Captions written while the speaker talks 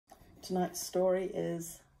Tonight's story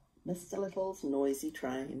is Mr. Little's Noisy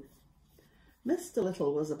Train. Mr.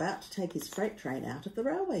 Little was about to take his freight train out of the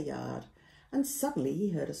railway yard, and suddenly he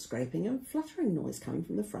heard a scraping and fluttering noise coming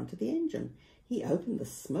from the front of the engine. He opened the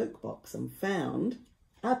smoke box and found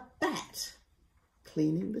a bat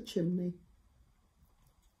cleaning the chimney.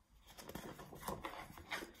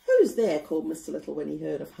 "Who's there?" called Mr. Little when he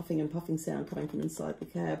heard a huffing and puffing sound coming from inside the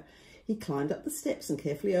cab. He climbed up the steps and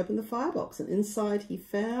carefully opened the firebox, and inside he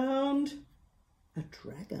found a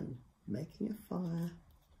dragon making a fire.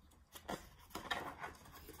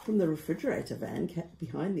 From the refrigerator van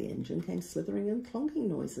behind the engine came slithering and clonking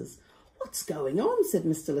noises. "What's going on?" said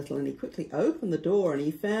Mr. Little, and he quickly opened the door and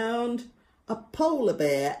he found a polar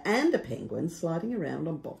bear and a penguin sliding around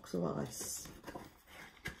on blocks of ice.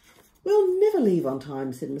 "We'll never leave on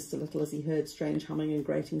time," said Mr. Little as he heard strange humming and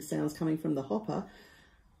grating sounds coming from the hopper.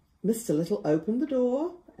 Mr. Little opened the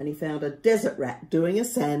door and he found a desert rat doing a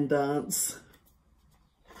sand dance.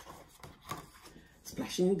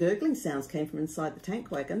 Splashing and gurgling sounds came from inside the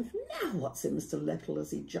tank wagon. "Now what?" said Mr. Little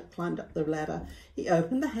as he climbed up the ladder. He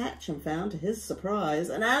opened the hatch and found, to his surprise,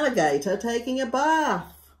 an alligator taking a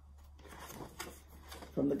bath.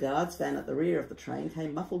 From the guard's van at the rear of the train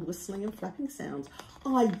came muffled whistling and flapping sounds.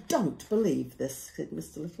 "I don't believe this," said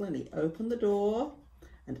Mr. Little, and he opened the door,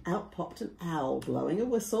 and out popped an owl, blowing a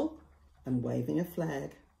whistle and waving a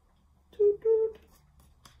flag. Toot toot.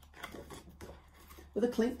 With a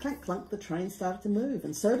clink, clank, clunk, the train started to move,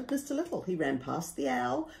 and so did Mr. Little. He ran past the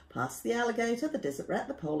owl, past the alligator, the desert rat,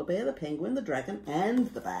 the polar bear, the penguin, the dragon, and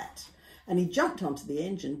the bat. And he jumped onto the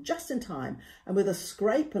engine just in time, and with a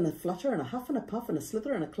scrape and a flutter and a huff and a puff and a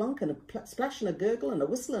slither and a clunk and a splash and a gurgle and a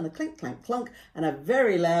whistle and a clink, clank, clunk and a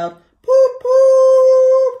very loud poop, poop,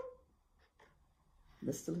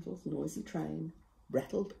 Mr. Little's noisy train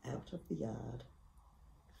rattled out of the yard.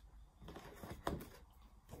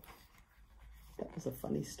 That was a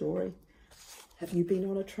funny story. Have you been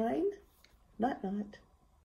on a train? Night, night.